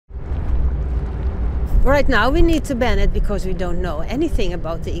Right now we need to ban it because we don't know anything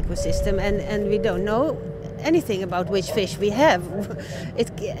about the ecosystem, and we don't know anything about which fish we have.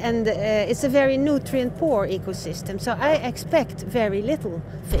 It's a very nutrient poor ecosystem, so I expect very little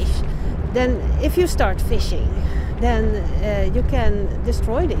fish. Then if you start fishing, then you can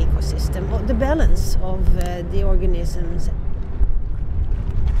destroy the ecosystem, or the balance of the organisms.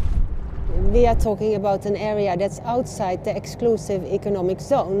 We are talking about an area that's outside the exclusive economic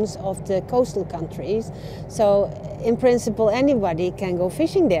zones of the coastal countries. So in principle anybody can go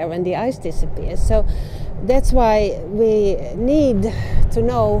fishing there when the ice disappears. So that's why we need to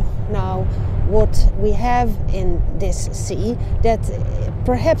know now what we have in this sea that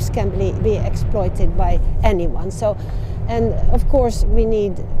perhaps can be exploited by anyone. And of course we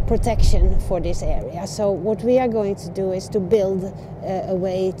need protection for this area. So what we are going to do is to build a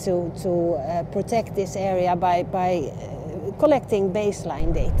way to protect this area by collecting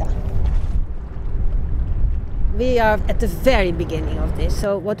baseline data. We are at the very beginning of this,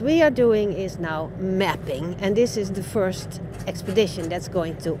 so what we are doing is now mapping, and this is the first expedition that's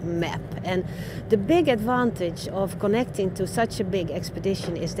going to map. And the big advantage of connecting to such a big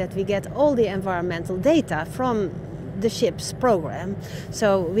expedition is that we get all the environmental data from the ship's program.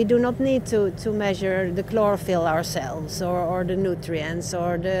 So we do not need to measure the chlorophyll ourselves, or the nutrients,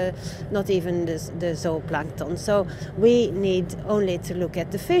 or not even the zooplankton. So we need only to look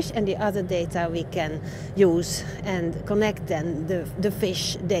at the fish, and the other data we can use and connect then the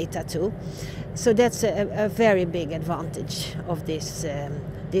fish data to. So that's a very big advantage of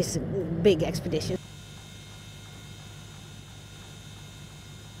this big expedition.